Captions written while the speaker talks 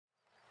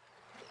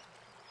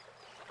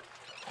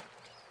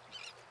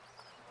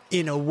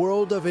In a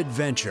world of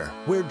adventure,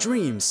 where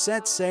dreams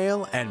set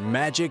sail and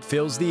magic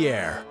fills the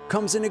air,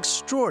 comes an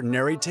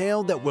extraordinary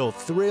tale that will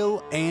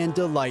thrill and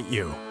delight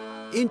you.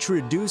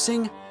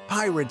 Introducing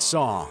Pirate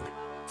Song.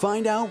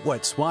 Find out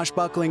what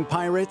swashbuckling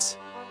pirates,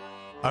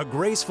 a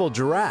graceful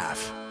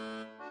giraffe,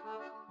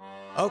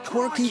 a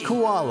quirky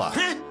koala,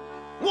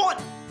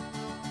 What?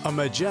 a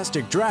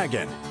majestic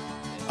dragon,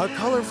 a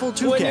colorful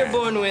toucan. When you're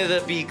born with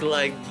a beak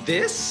like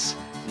this,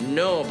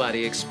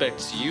 nobody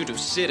expects you to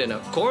sit in a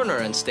corner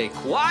and stay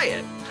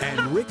quiet. and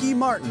Ricky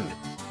Martin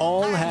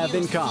all have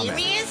in common.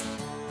 Serious?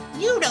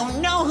 You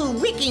don't know who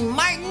Ricky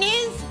Martin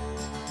is?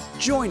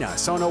 Join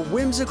us on a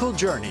whimsical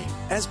journey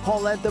as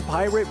Paulette the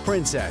Pirate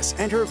Princess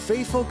and her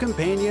faithful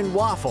companion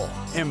Waffle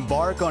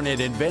embark on an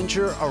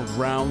adventure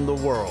around the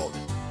world.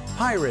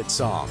 Pirate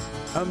Song,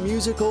 a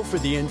musical for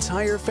the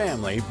entire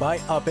family by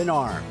Up in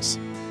Arms.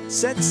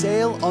 Set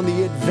sail on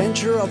the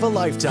adventure of a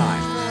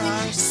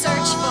lifetime. Search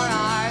for